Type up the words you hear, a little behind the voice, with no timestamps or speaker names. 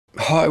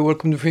Hi,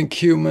 welcome to Think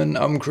Human.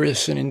 I'm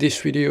Chris, and in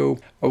this video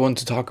I want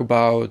to talk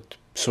about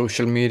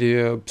social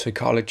media,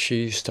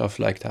 psychology, stuff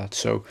like that.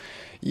 So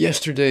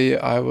yesterday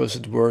I was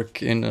at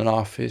work in an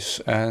office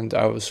and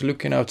I was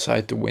looking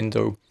outside the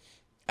window,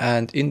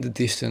 and in the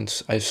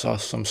distance I saw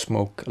some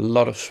smoke, a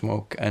lot of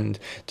smoke, and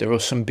there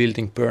was some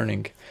building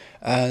burning.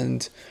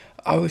 And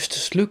I was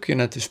just looking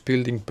at this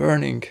building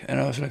burning and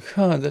I was like,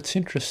 that's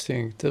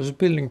interesting. There's a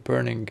building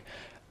burning.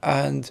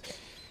 And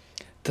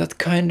that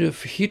kind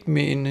of hit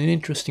me in an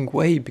interesting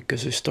way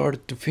because I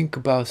started to think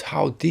about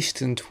how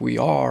distant we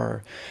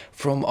are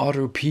from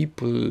other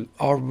people.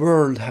 Our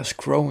world has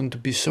grown to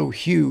be so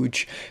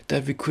huge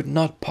that we could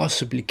not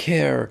possibly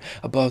care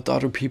about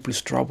other people's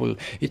trouble.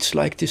 It's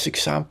like this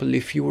example: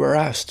 if you were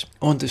asked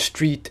on the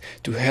street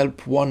to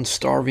help one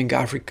starving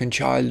African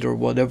child or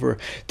whatever,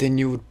 then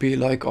you would be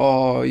like,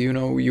 oh,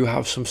 you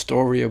have some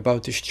story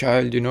about this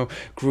child,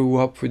 grew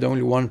up with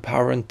only one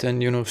parent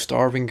and,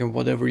 starving and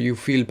whatever, you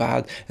feel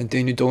bad, and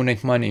then you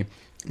donate money.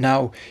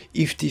 Now,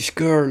 if this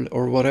girl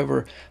or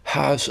whatever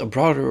has a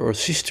brother or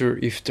sister,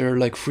 if they're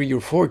like 3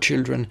 or 4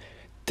 children,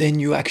 then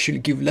you actually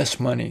give less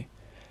money.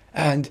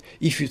 And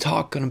if you're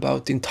talking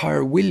about the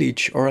entire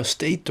village or a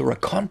state or a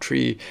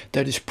country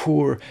that is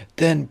poor,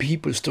 then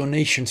people's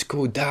donations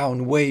go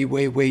down, way,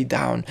 way, way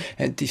down.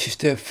 And this is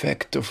the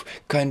effect of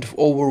kind of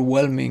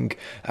overwhelming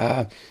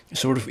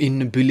sort of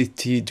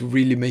inability to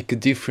really make a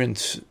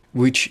difference,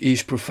 which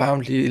is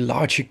profoundly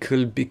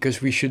illogical because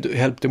we should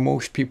help the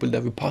most people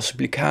that we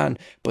possibly can.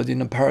 But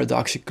in a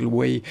paradoxical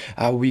way,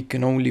 we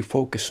can only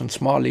focus on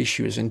small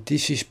issues. And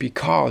this is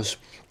because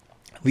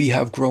we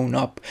have grown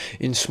up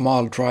in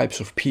small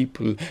tribes of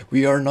people.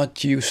 We are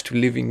not used to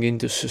living in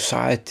the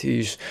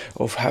societies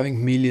of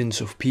having millions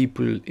of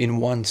people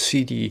in one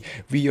city.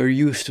 We are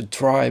used to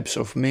tribes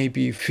of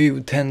maybe a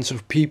few tens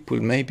of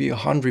people, maybe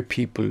 100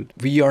 people.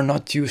 We are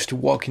not used to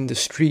walking the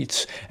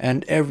streets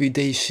and every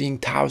day seeing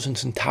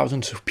thousands and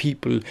thousands of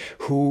people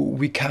who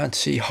we can't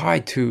say hi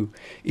to.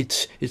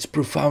 It's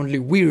profoundly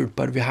weird,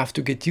 but we have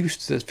to get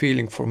used to that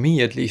feeling. For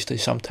me, at least, I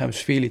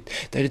sometimes feel it,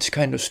 that it's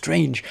kind of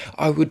strange.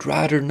 I would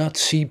rather not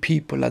see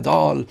people at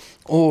all,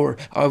 or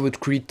I would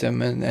greet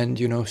them and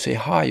say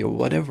hi or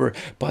whatever.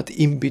 But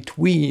in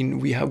between,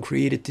 we have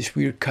created this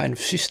weird kind of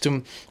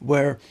system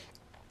where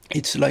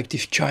it's like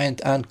this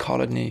giant ant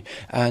colony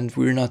and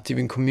we're not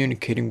even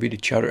communicating with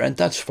each other, and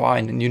that's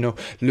fine. And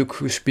look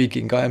who's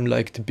speaking. I'm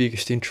like the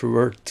biggest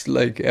introvert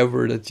like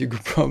ever that you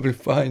could probably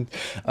find.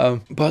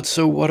 But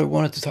so what I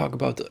wanted to talk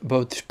about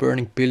this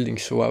burning building.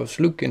 So I was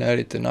looking at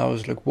it and I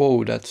was like,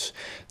 whoa, that's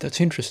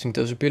interesting.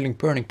 There's a building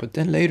burning. But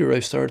then later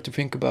I started to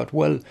think about,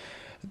 well,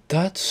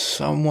 that's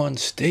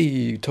someone's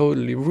day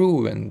totally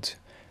ruined.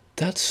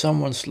 That's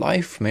someone's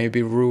life may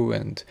be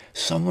ruined.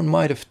 Someone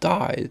might have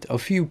died. A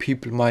few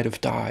people might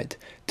have died.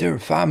 Their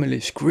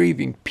families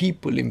grieving,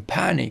 people in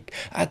panic.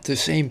 At the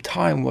same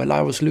time, while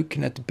I was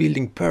looking at the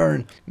building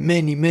burn,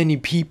 many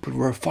people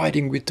were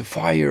fighting with the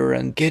fire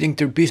and getting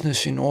their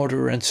business in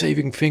order and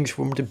saving things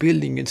from the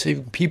building and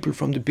saving people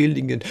from the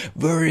building and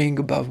worrying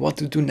about what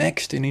to do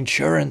next in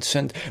insurance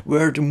and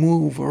where to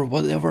move or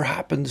whatever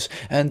happens.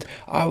 And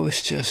I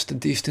was just a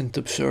distant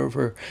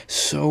observer,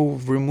 so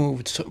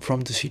removed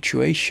from the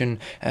situation.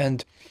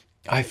 And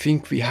I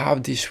think we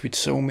have this with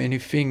so many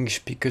things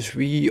because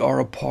we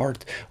are a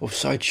part of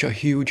such a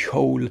huge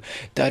whole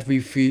that we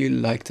feel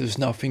like there's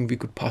nothing we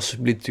could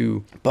possibly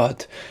do.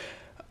 But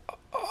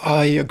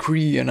I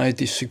agree and I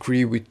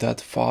disagree with that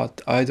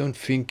thought. I don't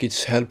think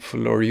it's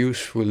helpful or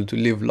useful to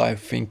live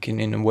life thinking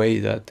in a way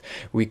that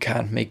we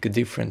can't make a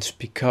difference,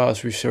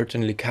 because we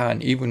certainly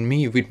can. Even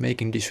me, with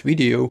making this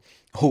video,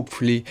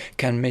 hopefully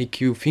can make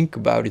you think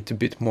about it a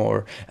bit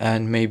more,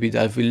 and maybe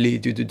that will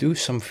lead you to do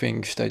some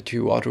things that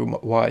you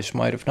otherwise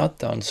might have not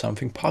done,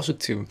 something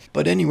positive.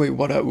 But anyway,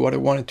 what I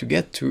wanted to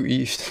get to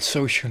is that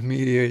social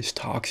media is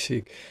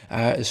toxic,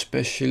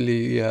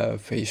 especially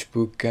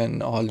Facebook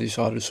and all these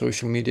other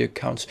social media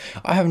accounts.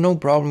 I have no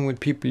problem with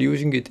people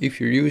using it.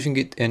 If you're using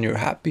it and you're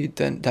happy,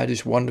 then that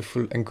is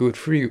wonderful and good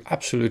for you.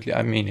 Absolutely,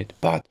 I mean it.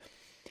 But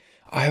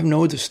I have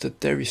noticed that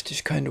there is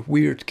this kind of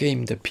weird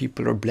game that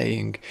people are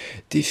playing.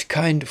 This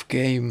kind of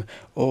game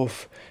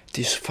of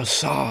this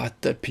facade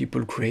that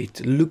people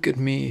create. Look at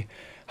me,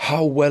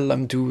 how well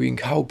I'm doing,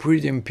 how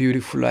pretty and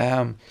beautiful I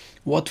am,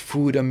 what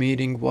food I'm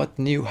eating, what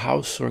new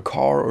house or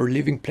car or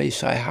living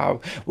place I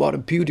have, what a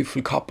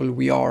beautiful couple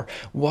we are,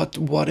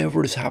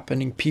 whatever is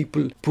happening.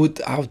 People put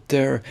out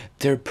their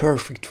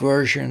perfect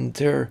version,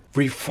 their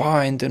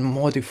refined and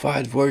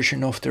modified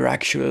version of their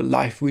actual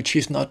life, which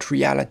is not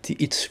reality,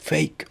 it's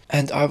fake.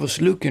 And I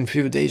was looking a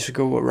few days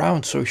ago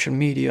around social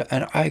media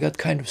and I got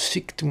kind of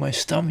sick to my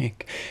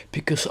stomach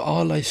because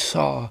all I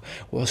saw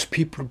was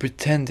people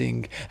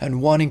pretending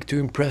and wanting to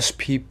impress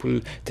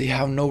people they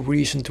have no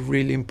reason to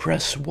really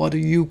impress. What do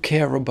you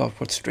care about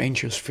what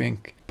strangers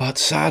think? But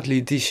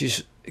sadly, this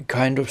is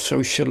kind of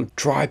social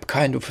tribe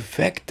kind of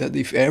effect, that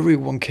if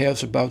everyone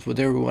cares about what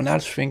everyone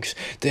else thinks,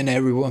 then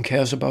everyone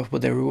cares about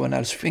what everyone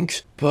else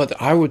thinks. But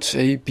I would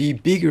say be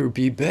bigger,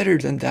 be better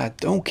than that.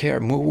 Don't care,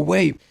 move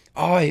away.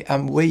 I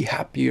am way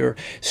happier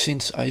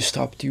since I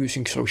stopped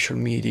using social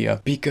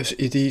media, because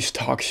it is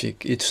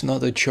toxic. It's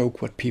not a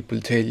joke what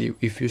people tell you.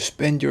 If you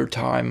spend your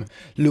time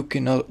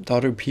looking at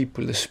other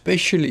people,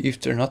 especially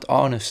if they're not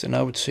honest, and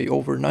I would say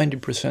over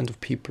 90% of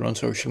people on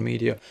social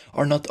media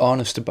are not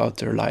honest about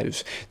their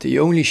lives. They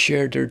only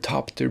share their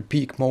top, their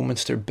peak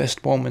moments, their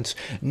best moments.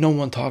 No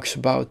one talks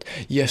about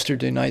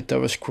yesterday night I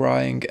was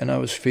crying and I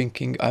was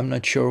thinking I'm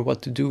not sure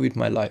what to do with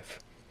my life.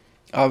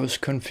 I was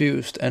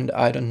confused and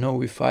I don't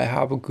know if I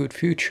have a good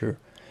future.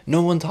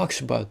 No one talks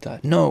about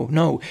that.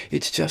 No,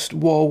 it's just,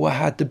 whoa, I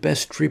had the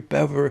best trip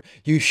ever.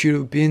 You should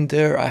have been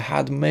there. I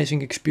had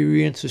amazing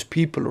experiences.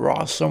 People are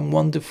awesome,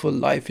 wonderful,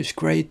 life is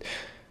great.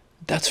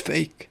 That's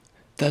fake.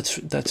 That's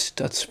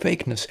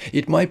fakeness.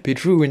 It might be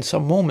true in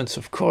some moments,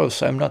 of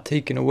course. I'm not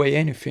taking away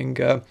anything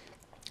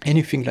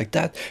like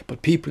that,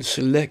 but people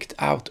select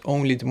out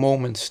only the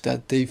moments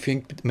that they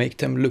think make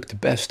them look the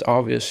best,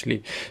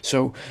 obviously.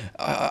 So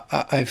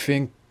I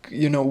think,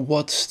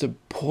 what's the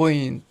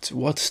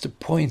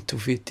point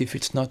of it if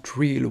it's not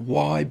real?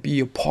 Why be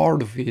a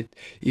part of it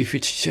if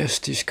it's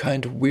just this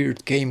kind of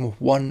weird game of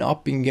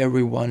one-upping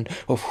everyone,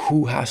 of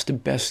who has the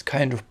best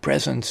kind of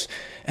presence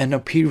and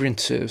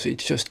appearances?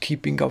 It's just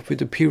keeping up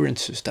with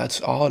appearances.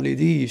 That's all it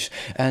is.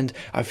 And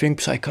I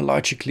think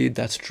psychologically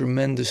that's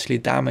tremendously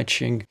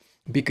damaging,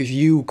 because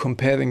you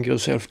comparing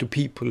yourself to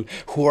people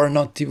who are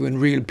not even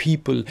real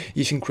people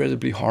is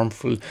incredibly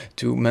harmful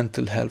to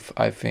mental health,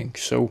 I think.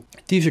 So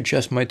these are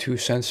just my 2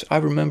 cents. I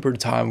remember a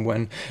time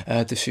when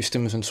the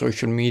systems on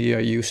social media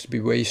used to be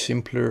way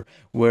simpler,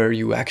 where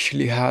you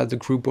actually had a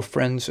group of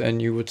friends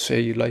and you would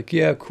say like,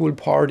 yeah, cool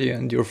party,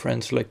 and your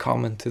friends like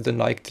commented and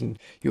liked, and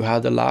you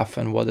had a laugh,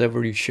 and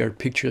whatever you shared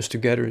pictures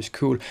together is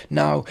cool.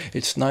 Now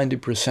it's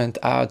 90%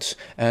 ads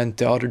and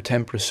the other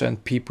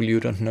 10% people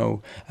you don't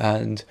know,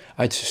 and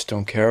I just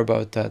don't care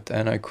about that,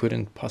 and I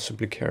couldn't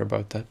possibly care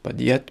about that. But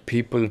yet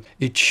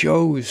it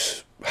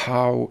shows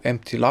how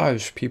empty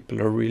lives people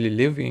are really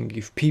living.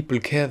 If people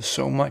care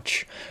so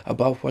much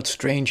about what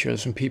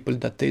strangers and people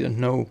that they don't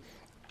know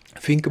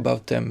think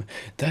about them,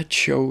 that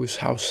shows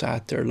how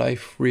sad their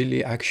life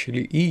really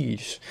actually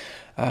is.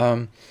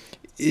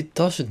 It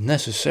doesn't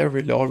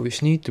necessarily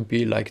always need to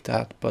be like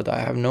that, but I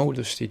have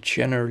noticed it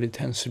generally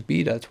tends to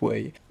be that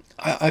way.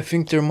 I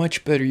think there are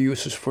much better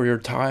uses for your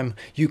time.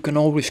 You can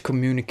always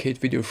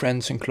communicate with your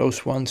friends and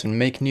close ones and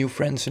make new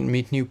friends and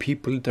meet new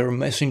people. There are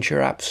messenger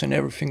apps and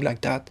everything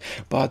like that.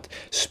 But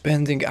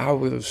spending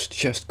hours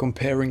just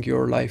comparing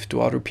your life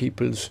to other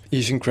people's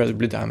is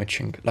incredibly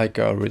damaging, like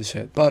I already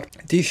said. But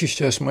this is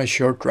just my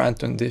short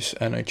rant on this,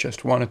 and I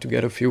just wanted to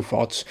get a few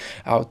thoughts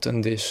out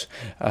on this.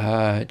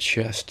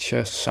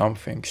 Just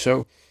something.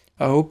 So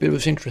I hope it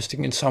was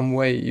interesting in some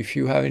way. If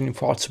you have any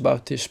thoughts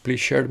about this,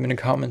 please share them in the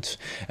comments.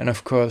 And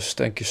of course,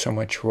 thank you so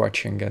much for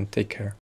watching, and take care.